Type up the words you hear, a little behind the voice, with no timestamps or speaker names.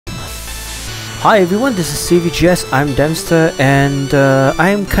Hi everyone, this is CVGS, I'm Dempster, and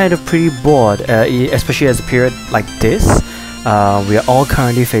I'm kind of pretty bored, especially as a period like this. We are all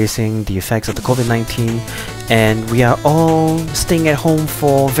currently facing the effects of the COVID-19, and we are all staying at home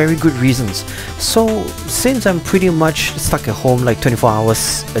for very good reasons. So since I'm pretty much stuck at home like 24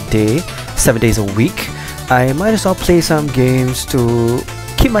 hours a day, 7 days a week, I might as well play some games to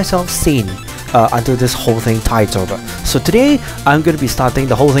keep myself sane until this whole thing tides over. So today I'm going to be starting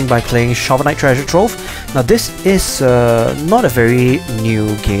the whole thing by playing Shovel Knight Treasure Trove. Now this is not a very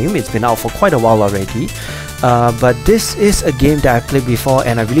new game, it's been out for quite a while already, but this is a game that I've played before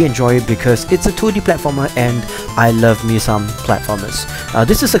and I really enjoy it because it's a 2D platformer and I love me some platformers.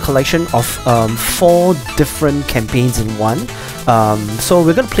 This is a collection of 4 different campaigns in one, so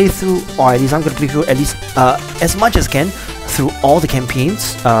we're going to play through, or at least I'm going to play through at least as much as can through all the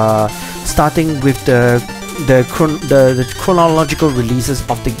campaigns, starting with the chronological releases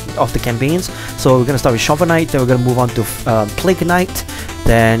of the campaigns. So we're gonna start with Shovel Knight, then we're gonna move on to Plague Knight,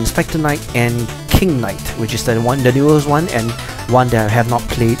 then Spectre Knight, and King Knight, which is the newest one and one that I have not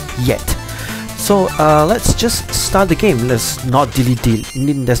played yet. So let's just start the game. Let's not dilly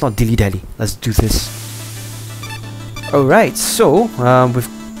dally. Let's do this. Alright, so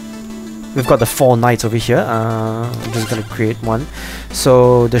we've got the 4 knights over here. I'm just gonna create one.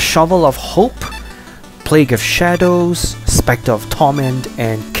 So the Shovel of Hope, Plague of Shadows, Spectre of Torment,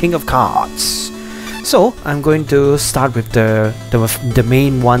 and King of Cards. So I'm going to start with the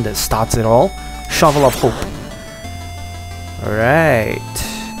main one that starts it all, Shovel of Hope. Alright,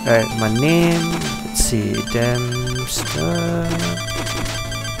 my name, let's see, Dempster.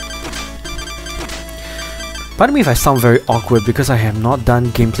 Pardon me if I sound very awkward because I have not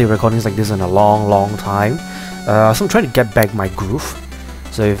done gameplay recordings like this in a long time. So I'm trying to get back my groove.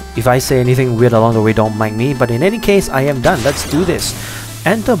 So if I say anything weird along the way, don't mind me. But in any case, I am done. Let's do this.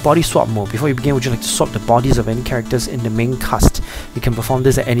 Enter body swap mode. Before you begin, would you like to swap the bodies of any characters in the main cast? You can perform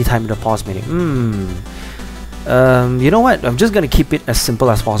this at any time in the pause menu. You know what? I'm just gonna keep it as simple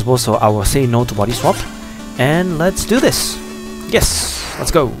as possible. So I will say no to body swap. And let's do this. Yes,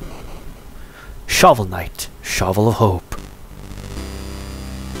 let's go. Shovel Knight, Shovel of Hope.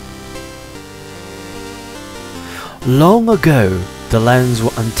 Long ago, the lands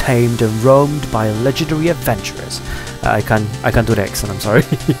were untamed and roamed by legendary adventurers. I can't do the accent, I'm sorry.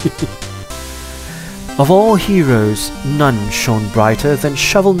 Of all heroes, none shone brighter than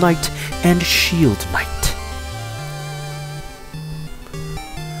Shovel Knight and Shield Knight.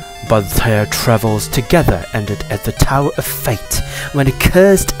 But their travels together ended at the Tower of Fate when a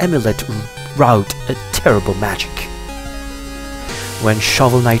cursed amulet wrought a terrible magic. When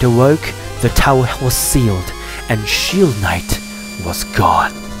Shovel Knight awoke, the tower was sealed and Shield Knight was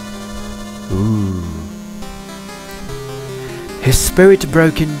gone. Ooh. His spirit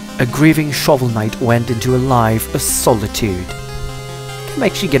broken, a grieving Shovel Knight went into a life of solitude. I'm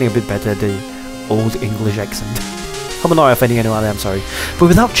actually getting a bit better at the old English accent. I'm not offending anyone, I'm sorry. But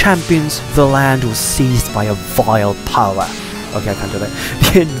without champions, the land was seized by a vile power. Okay, I can't do that.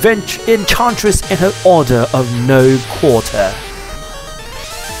 The Enchantress and her Order of No Quarter.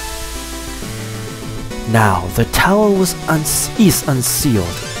 Now, the tower is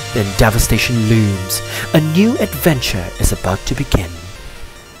unsealed, then devastation looms. A new adventure is about to begin.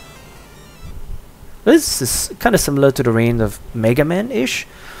 This is kind of similar to the reign of Mega Man-ish.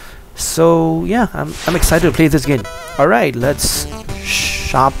 So yeah, I'm excited to play this game. Alright, let's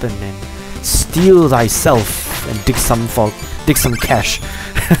sharpen and steal thyself and dig some cash.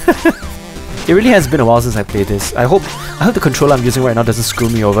 It really has been a while since I played this. I hope the controller I'm using right now doesn't screw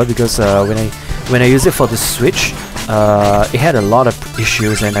me over because when I use it for the Switch, it had a lot of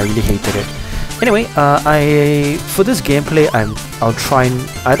issues and I really hated it. Anyway, for this gameplay I'll try and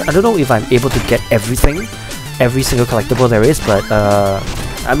I don't know if I'm able to get every single collectible there is, but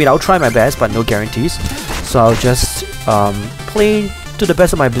I mean I'll try my best, but no guarantees. So I'll just play to the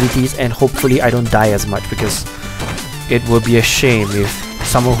best of my abilities and hopefully I don't die as much, because it would be a shame if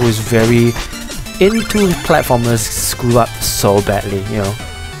someone who is very into platformers screw up so badly, you know.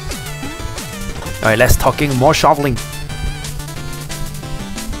 Alright, less talking, more shoveling.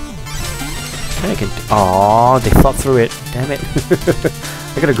 I can. Aww, they thought through it. Damn it.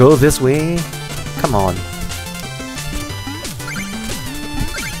 I gotta go this way. Come on.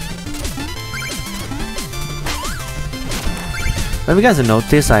 When you guys have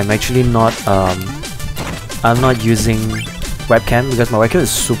noticed, I'm actually not I'm not using webcam because my webcam is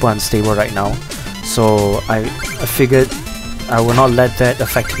super unstable right now. So I figured I will not let that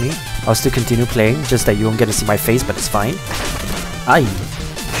affect me. I'll still continue playing, just that you won't get to see my face, but it's fine. I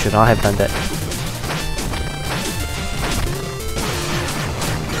should not have done that.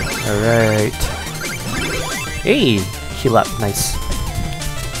 Alright. Hey! Heal up, nice.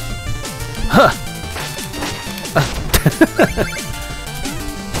 Huh!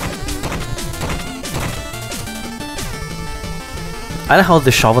 I like how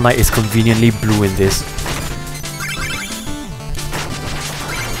the Shovel Knight is conveniently blue in this.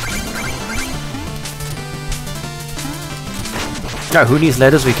 Yeah, who needs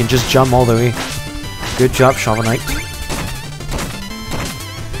ladders? We can just jump all the way. Good job, Shovel Knight.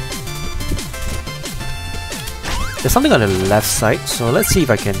 There's something on the left side, so let's see if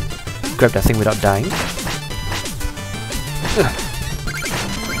I can grab that thing without dying. Ugh.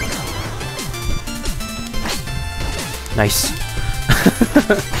 Nice.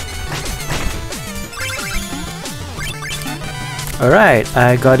 Alright,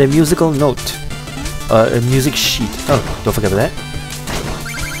 I got a musical note. A music sheet. Oh, don't forget about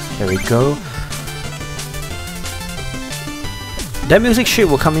that. There we go. That music sheet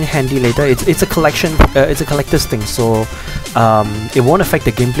will come in handy later. It's a collection. It's a collector's thing, so it won't affect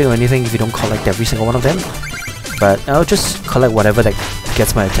the gameplay or anything if you don't collect every single one of them. But I'll just collect whatever that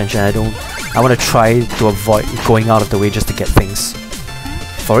gets my attention. I want to try to avoid going out of the way just to get things.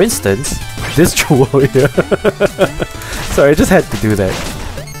 For instance, this jewel here. Sorry, I just had to do that.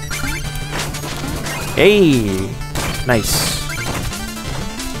 Hey, nice.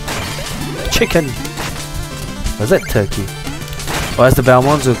 Chicken. Was that turkey? Or as the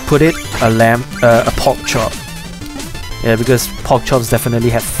Belmonts would put it, a lamb, a pork chop. Yeah, because pork chops definitely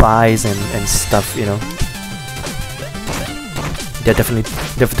have thighs and stuff, you know. They're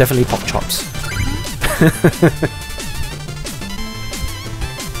definitely pork chops.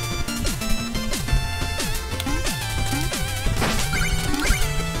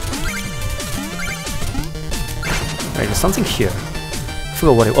 Right, there's something here. I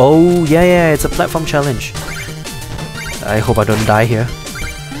forgot what it. Oh yeah, it's a platform challenge. I hope I don't die here.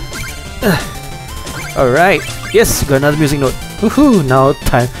 Alright, yes, got another music note. Woohoo! Now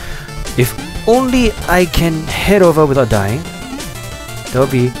time. If only I can head over without dying. That'll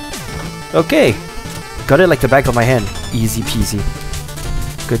be okay. Got it like the back of my hand. Easy peasy.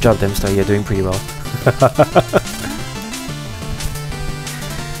 Good job, Dempster. You're doing pretty well.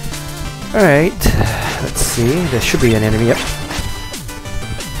 Alright, let's see. There should be an enemy. Yep.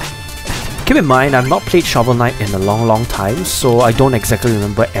 Keep in mind, I've not played Shovel Knight in a long time, so I don't exactly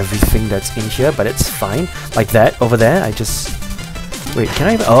remember everything that's in here, but it's fine. Like that, over there, I just... Wait, can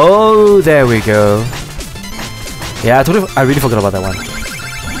I even... Oh, there we go. Yeah, I really forgot about that one.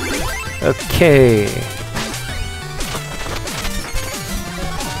 Okay.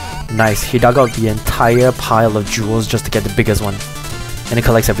 Nice, he dug out the entire pile of jewels just to get the biggest one. And it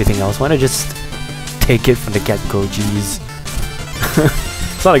collects everything else. Why not just take it from the get-go, jeez.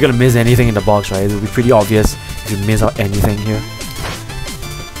 It's not like you're gonna miss anything in the box, right? It'll be pretty obvious if you miss out anything here.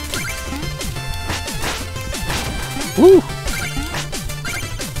 Woo!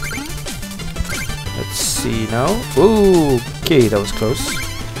 Let's see now. Ooh, okay, that was close.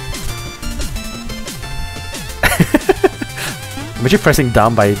 I'm actually pressing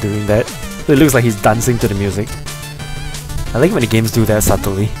down by doing that. So it looks like he's dancing to the music. I like when the games do that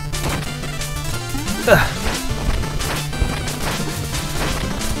subtly.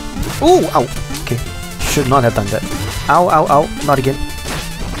 Ooh, ow. Okay, should not have done that. Ow, ow, ow, not again.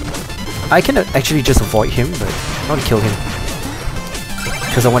 I can actually just avoid him, but not kill him.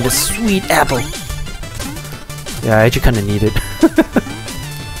 Because I want this sweet apple. Yeah, I actually kinda need it.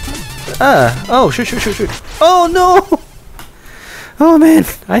 Oh, shoot. Oh no! Oh man,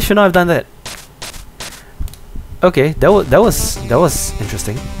 I should not have done that. Okay, that was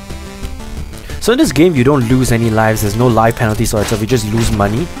interesting. So in this game, you don't lose any lives. There's no life penalties or whatever. You just lose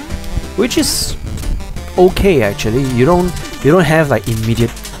money, which is okay actually. You don't have like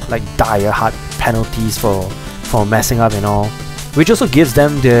immediate like dire hard penalties for messing up and all, which also gives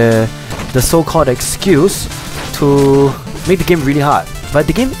them the so-called excuse to make the game really hard. But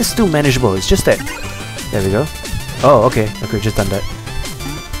the game is still manageable. It's just that. There we go. Oh, okay, just done that.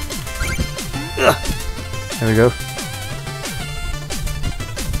 Ugh. There we go.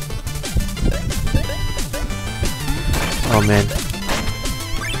 Oh man.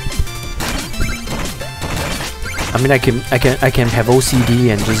 I mean, I can have OCD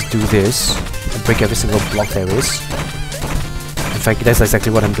and just do this and break every single block there is. In fact, that's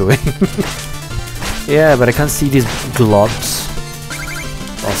exactly what I'm doing. Yeah, but I can't see these globs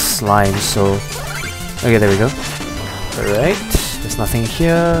or slime, so okay, there we go. Alright, there's nothing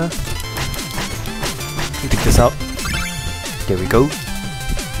here. Take this out. There we go.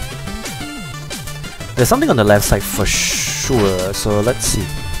 There's something on the left side for sure, so let's see.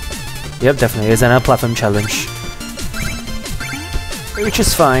 Yep, definitely. It's another platform challenge. Which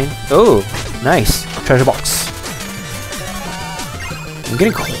is fine. Oh, nice. Treasure box. I'm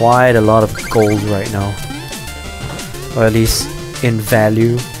getting quite a lot of gold right now. Or at least in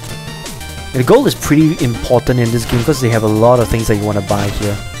value. And gold is pretty important in this game because they have a lot of things that you want to buy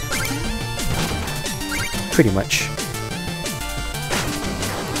here. Pretty much.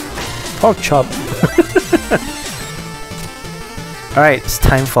 Pork chop. Alright, it's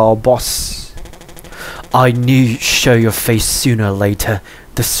time for our boss. I knew you'd show your face sooner or later,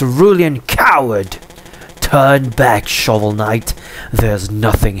 the cerulean coward! Turn back, Shovel Knight. There's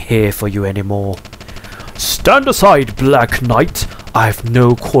nothing here for you anymore. Stand aside, Black Knight. I've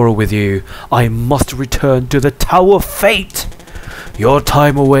no quarrel with you. I must return to the Tower of Fate. Your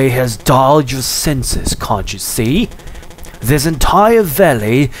time away has dulled your senses, can't you see? This entire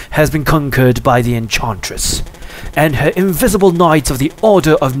valley has been conquered by the Enchantress, and her invisible knights of the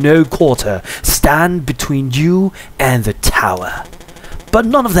Order of No Quarter stand between you and the tower. But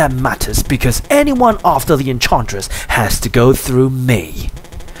none of that matters because anyone after the Enchantress has to go through me.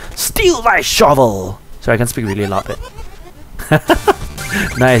 Steal thy shovel! Sorry, I can speak really loud bit.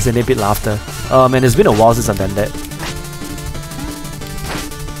 Nice, and a bit laughter. Oh man, it's been a while since I've done that.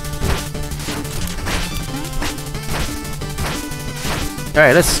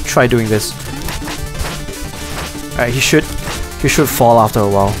 Alright, let's try doing this. Alright, he should fall after a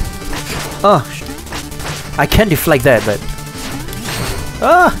while. Oh, I can deflect that, but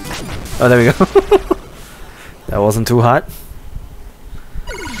oh, there we go. That wasn't too hard.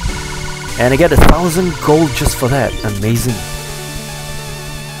 And I get 1,000 gold just for that. Amazing.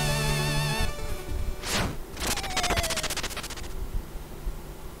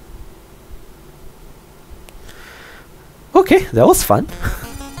 Okay, that was fun.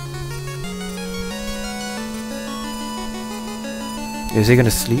 Is he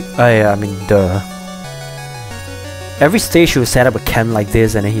gonna sleep? Oh yeah, I mean, duh. Every stage he'll set up a camp like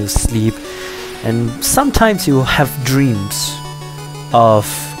this and then he'll sleep. And sometimes he'll have dreams of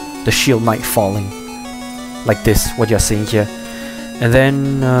the Shield Knight falling. Like this, what you're seeing here. And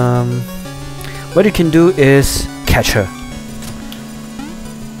then, what you can do is catch her.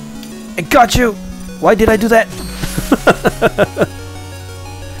 I got you! Why did I do that?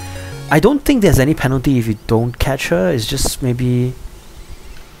 I don't think there's any penalty if you don't catch her. It's just maybe...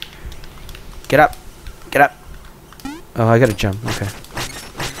 Get up! Get up! Oh, I gotta jump. Okay.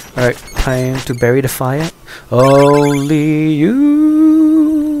 Alright, time to bury the fire. Only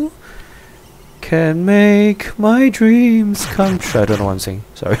you can make my dreams come true. I don't know what I'm saying.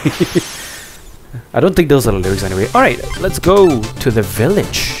 Sorry. I don't think those are the lyrics anyway. Alright, let's go to the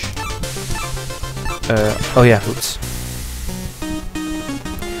village. Oh yeah, oops.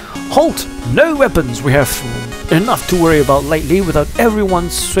 Halt! No weapons! We have enough to worry about lately without everyone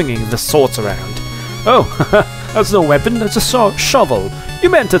swinging the swords around. Oh, that's no weapon, that's a shovel. You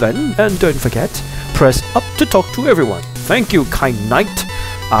meant it then, and don't forget, press up to talk to everyone. Thank you, kind knight.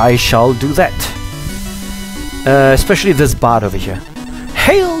 I shall do that. Especially this bard over here.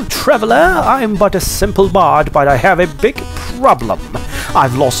 Hail, traveler! I'm but a simple bard, but I have a big problem.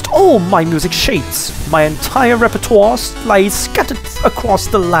 I've lost all my music sheets. My entire repertoire lies scattered across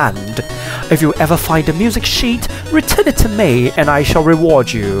the land. If you ever find a music sheet, return it to me and I shall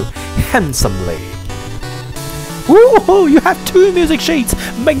reward you handsomely. Woohoo! You have 2 music sheets!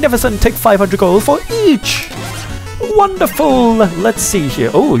 Magnificent! Take 500 gold for each! Wonderful! Let's see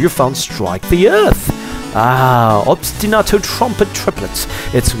here. Oh, you found Strike the Earth! Ah, Obstinato Trumpet Triplets.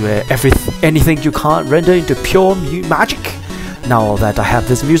 It's where anything you can't render into pure magic. Now that I have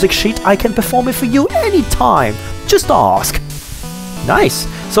this music sheet, I can perform it for you anytime. Just ask. Nice.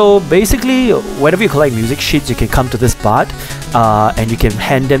 So basically, whenever you collect music sheets, you can come to this bard, and you can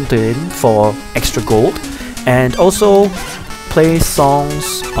hand them to him for extra gold, and also play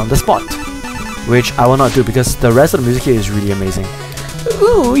songs on the spot, which I will not do because the rest of the music here is really amazing.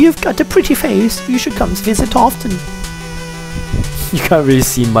 Ooh, you've got a pretty face. You should come visit often. You can't really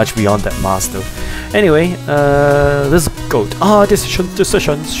see much beyond that mask though. Anyway, this goat.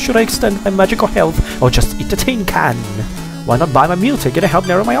 Decisions. Should I extend my magical health or just eat the tin can? Why not buy my meal ticket and help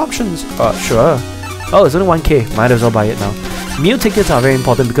narrow my options? Sure. Oh, it's only 1k. Might as well buy it now. Meal tickets are very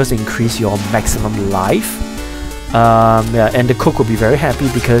important because they increase your maximum life. Yeah, and the cook will be very happy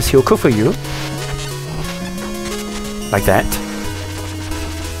because he'll cook for you. Like that.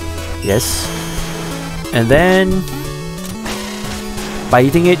 Yes. And then by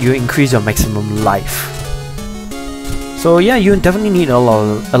eating it, you increase your maximum life. So yeah, you definitely need a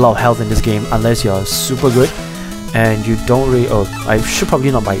lot of health in this game unless you're super good and you don't really... Oh, I should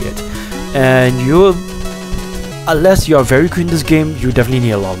probably not buy it. And unless you're very good in this game, you definitely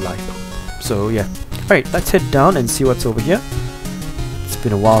need a lot of life. So yeah. Alright, let's head down and see what's over here. It's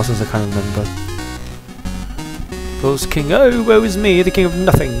been a while since I can't remember. Boast king, oh woe is me, the king of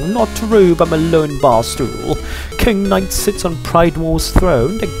nothing, not true but my lone bar stool. King Knight sits on Pridemoor's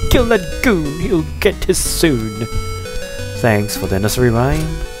throne, then kill that goon, he'll get his soon. Thanks for the nursery rhyme,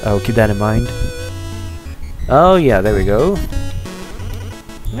 I'll keep that in mind. Oh yeah, there we go.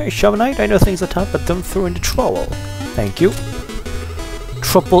 Hey, Shovel Knight, I know things are tough, but don't throw in the trowel. Thank you.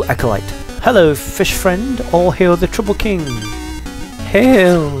 Triple Acolyte. Hello, fish friend, all hail the Triple King.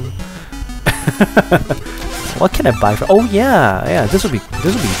 Hail! What can I buy for? Oh yeah, this will be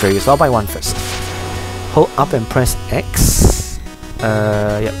very useful. I'll buy one first. Hold up and press X.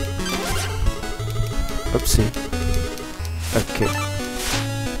 Yep. Oopsie. Okay.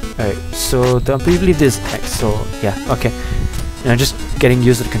 Alright, so I believe this is X, so yeah, okay. And I'm just getting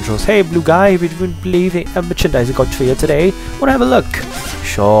used to the controls. Hey blue guy, we wouldn't believe the merchandise got traded today. Wanna have a look?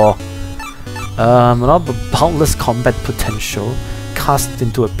 Sure. A lot of boundless combat potential. Cast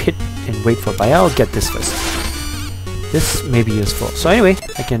into a pit and wait for buy. I'll get this first. This may be useful. So anyway,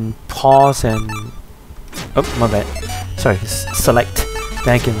 I can pause and... Oh, my bad. Sorry, select.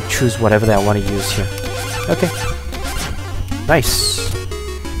 Then I can choose whatever that I want to use here. Okay. Nice.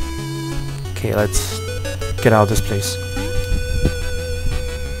 Okay, let's get out of this place.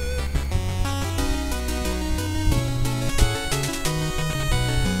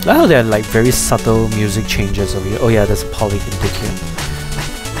 Oh, there are like very subtle music changes over here. Oh yeah, there's a polygon pick here.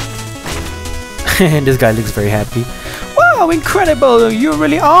 And this guy looks very happy. Wow, incredible! You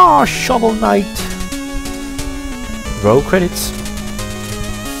really are Shovel Knight! Roll credits.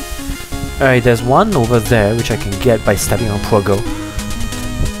 Alright, there's one over there which I can get by stepping on Pogo.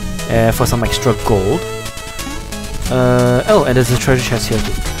 For some extra gold. Oh, and there's a treasure chest here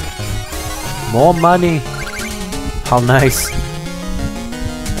too. More money! How nice!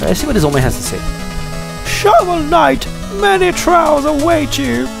 Let's see what this old man has to say. Shovel Knight! Many trials await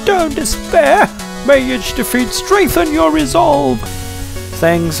you! Don't despair! May each defeat strengthen your resolve!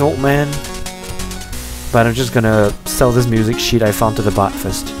 Thanks, old man. But I'm just gonna sell this music sheet I found to the bot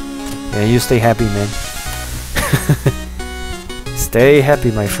first. Yeah, you stay happy, man. Stay happy,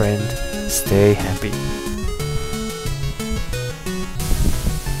 my friend. Stay happy.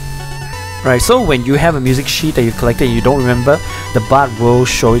 Right, so when you have a music sheet that you've collected and you don't remember, the bot will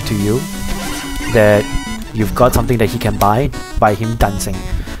show it to you that you've got something that he can buy by him dancing.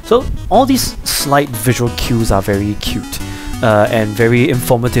 So all these slight visual cues are very cute and very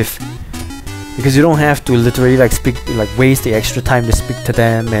informative, because you don't have to literally waste the extra time to speak to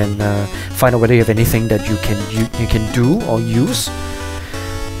them and find out whether you have anything that you can do or use.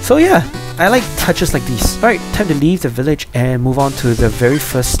 So yeah, I like touches like these. Alright, time to leave the village and move on to the very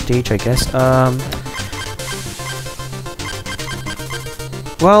first stage, I guess.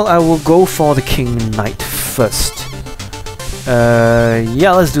 Well, I will go for the King Knight first.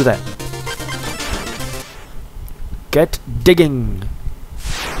 Yeah, let's do that. Get digging!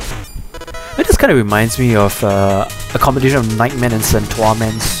 It just kind of reminds me of a combination of Nightman and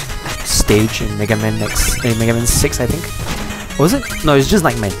Centaurman's stage in Mega Man 6, I think. Was it? No, it's just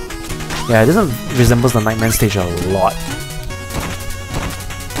Nightman. Yeah, it doesn't resembles the Nightman stage a lot.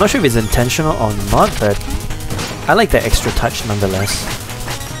 Not sure if it's intentional or not, but I like that extra touch nonetheless.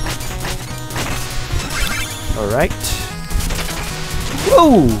 Alright.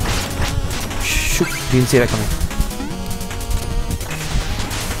 Whoa! Shoot, didn't see that coming.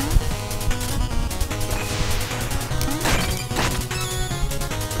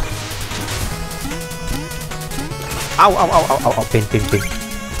 Ow, ow, ow, ow, ow, ow, pain, pain, pain.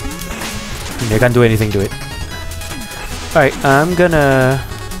 I can't do anything to it. Alright, I'm gonna...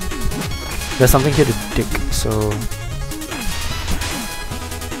 There's something here to dig, so...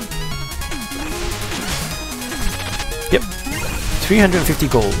 Yep. 350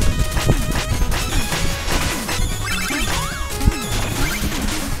 gold.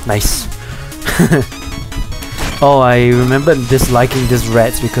 Nice. Oh, I remember disliking these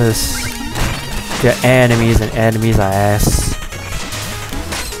rats because they're enemies and enemies are ass.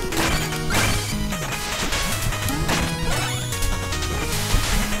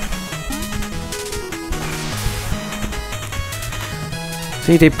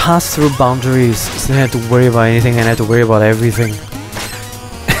 See, they pass through boundaries, so they have to worry about anything and I have to worry about everything.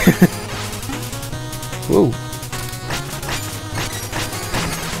 Whoa.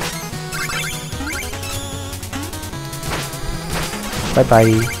 Bye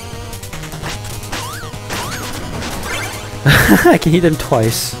bye. I can hit them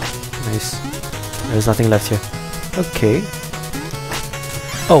twice. Nice. There's nothing left here. Okay.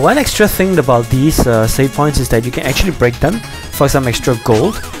 Oh, one extra thing about these save points is that you can actually break them for some extra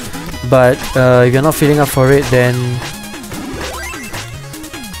gold. But if you're not feeling up for it, then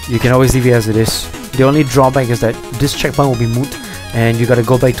you can always leave it as it is. The only drawback is that this checkpoint will be moot, and you gotta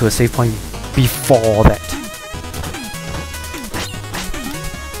go back to a save point before that.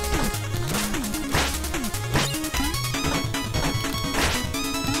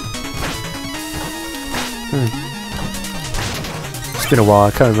 It's been a while,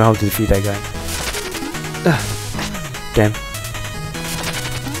 I can't remember how to defeat that guy. Damn.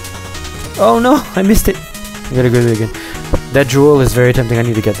 Oh no, I missed it. I gotta go there again. That jewel is very tempting, I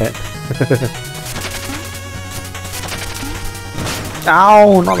need to get that.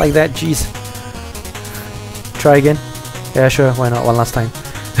 Ow, not like that, jeez. Try again. Yeah, sure, why not, one last time.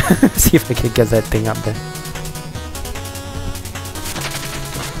 See if I can get that thing up there.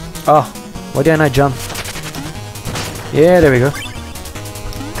 Oh, why didn't I jump? Yeah, there we go.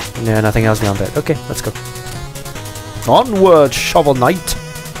 Yeah, nothing else beyond that. Okay, let's go. Onward, Shovel Knight!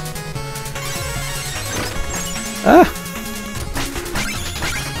 Ah!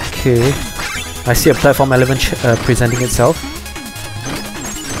 Okay. I see a platform element presenting itself.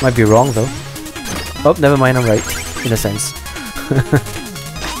 Might be wrong though. Oh, never mind, I'm right. In a sense.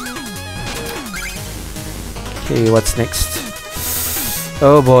 Okay, what's next?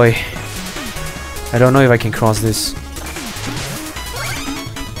 Oh boy. I don't know if I can cross this.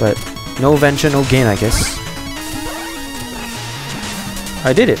 But no venture, no gain, I guess.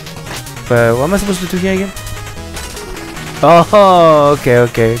 I did it. But what am I supposed to do here again? Oh,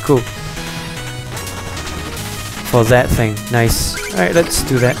 okay, cool. For that thing, nice. Alright, let's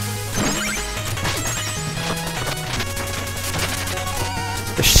do that.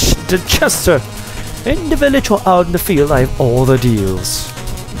 The Chester! In the village or out in the field, I have all the deals.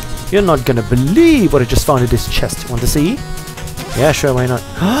 You're not gonna believe what I just found in this chest. Want to see? Yeah, sure, why not?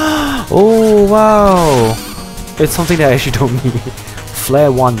 Oh, wow! It's something that I actually don't need.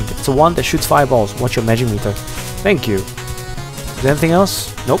 Flare wand. It's a wand that shoots fireballs. Watch your magic meter. Thank you. Is there anything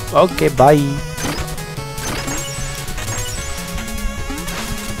else? Nope. Okay, bye.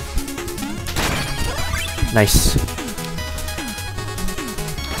 Nice.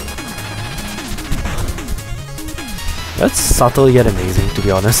 That's subtle yet amazing, to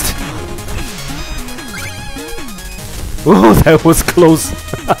be honest. Oh, that was close.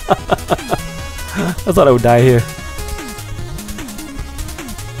 I thought I would die here.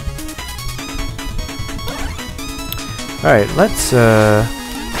 Alright, let's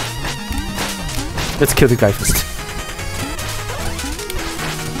kill the guy first.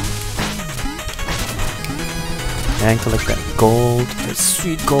 And collect that gold, that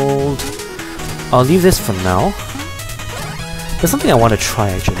sweet gold. I'll leave this for now. There's something I want to try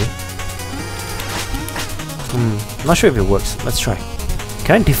actually. I'm not sure if it works. Let's try.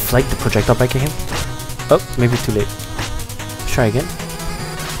 Can I deflect the projectile back at him? Oh, maybe too late. Let's try again.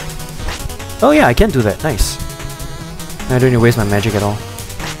 Oh yeah, I can do that. Nice. I don't need to waste my magic at all.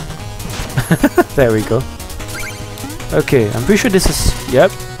 There we go. Okay, I'm pretty sure this is...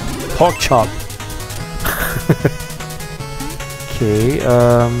 Yep. Pork chop. Okay,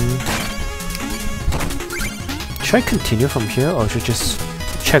 should I continue from here or should I just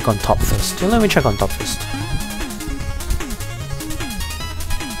check on top first? Let me check on top first.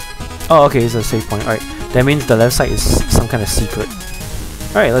 Oh, okay, it's a save point. Alright, that means the left side is some kind of secret.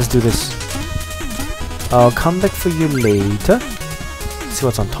 Alright, let's do this. I'll come back for you later. See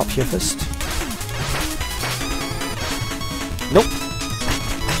what's on top here first. Nope.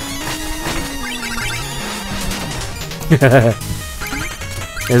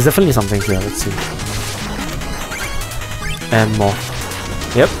 There's definitely something here, let's see. And more.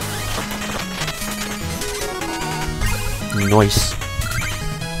 Yep. Nice.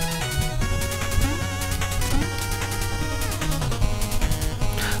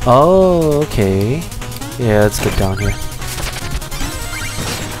 Oh, okay. Yeah, let's get down here.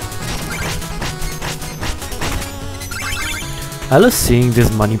 I love seeing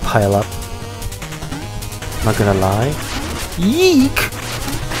this money pile up. Not gonna lie. Yeek!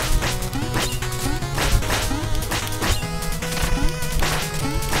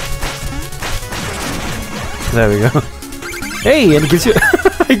 There we go. Hey, and it gives you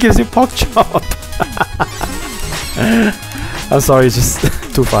it gives you pork chop. I'm sorry, it's just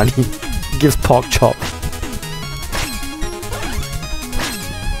too funny. It gives pork chop.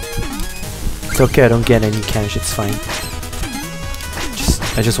 It's okay, I don't get any cash, it's fine.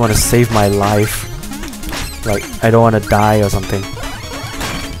 I just want to save my life. Like, I don't want to die or something.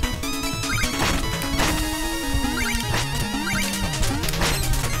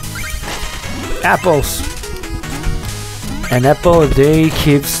 Apples! An apple a day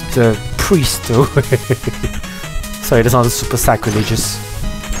keeps the priest away. Sorry, that sounds super sacrilegious.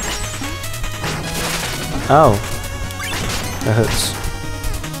 Ow. That hurts.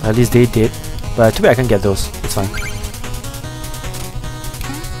 At least they did. But But too bad I can't get those. It's fine.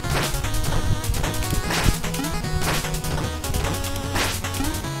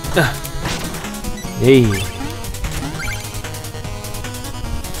 Hey.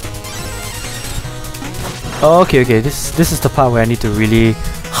 Okay, okay. This is the part where I need to really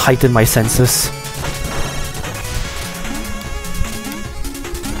heighten my senses.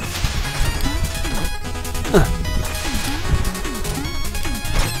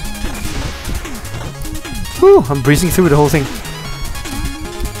 Whew, I'm breezing through the whole thing.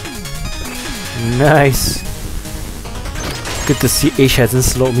 Nice. Good to see H hasn't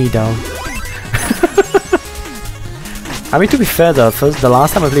slowed me down. I mean, to be fair, the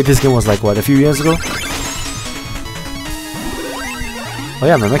last time I played this game was like what, a few years ago? Oh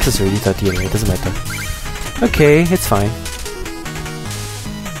yeah, my max is already 30 anyway, it doesn't matter. Okay, it's fine.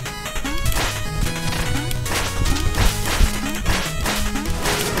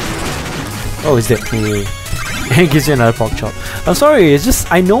 Oh, is that me? It gives you another pork chop. I'm sorry, it's just,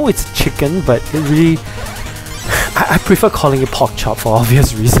 I know it's chicken, but it really... I prefer calling it pork chop for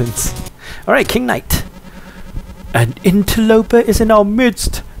obvious reasons. Alright, King Knight. An interloper is in our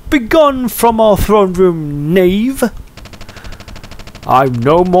midst. Begone from our throne room, knave. I'm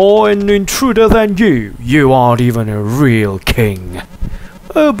no more an intruder than you. You aren't even a real king.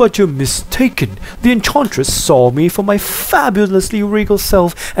 Oh, but you're mistaken. The enchantress saw me for my fabulously regal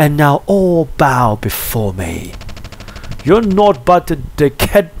self, and now all bow before me. You're not but a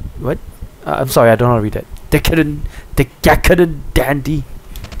decad... What? I'm sorry, I don't know how to read that. Decadent dandy.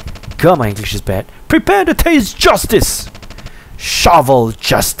 God, my English is bad. Prepare to taste justice! Shovel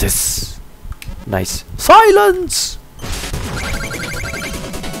justice! Nice. Silence!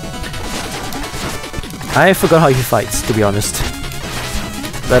 I forgot how he fights, to be honest.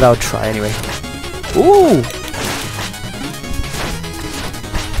 But I'll try anyway. Ooh!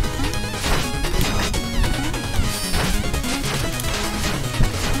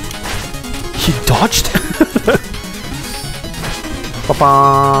 He dodged?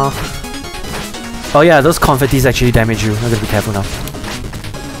 Ba-ba. Oh yeah, those confettis actually damage you. I'm gonna be careful now.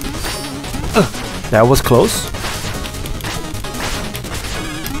 That was close.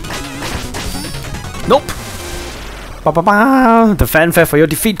 Nope! Ba-ba-ba! The fanfare for your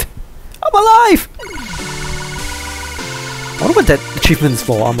defeat! I'm alive! I wonder what that achievement's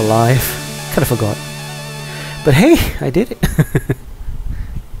for, I'm alive. Kinda forgot. But hey, I did it!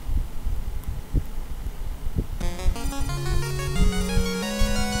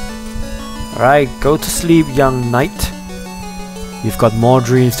 Alright, go to sleep, young knight. You've got more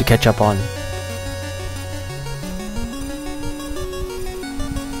dreams to catch up on.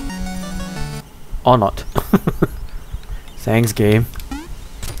 Or not. Thanks, game.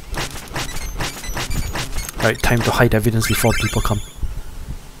 Alright, time to hide evidence before people come.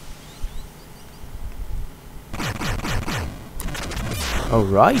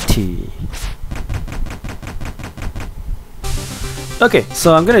 Alrighty. Okay,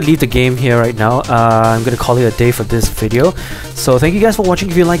 so I'm gonna leave the game here right now. I'm gonna call it a day for this video. So thank you guys for watching.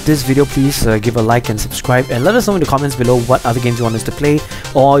 If you like this video, please give a like and subscribe, and let us know in the comments below what other games you want us to play,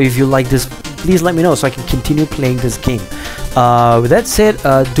 or if you like this, please let me know so I can continue playing this game. With that said,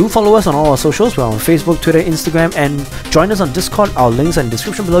 do follow us on all our socials. We're on Facebook, Twitter, Instagram, and join us on Discord. Our links are in the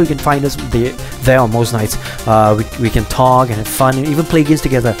description below. You can find us there on most nights. We can talk and have fun and even play games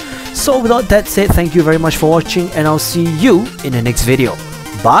together. So without that said, thank you very much for watching, and I'll see you in the next video.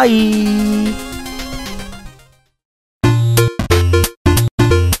 Bye!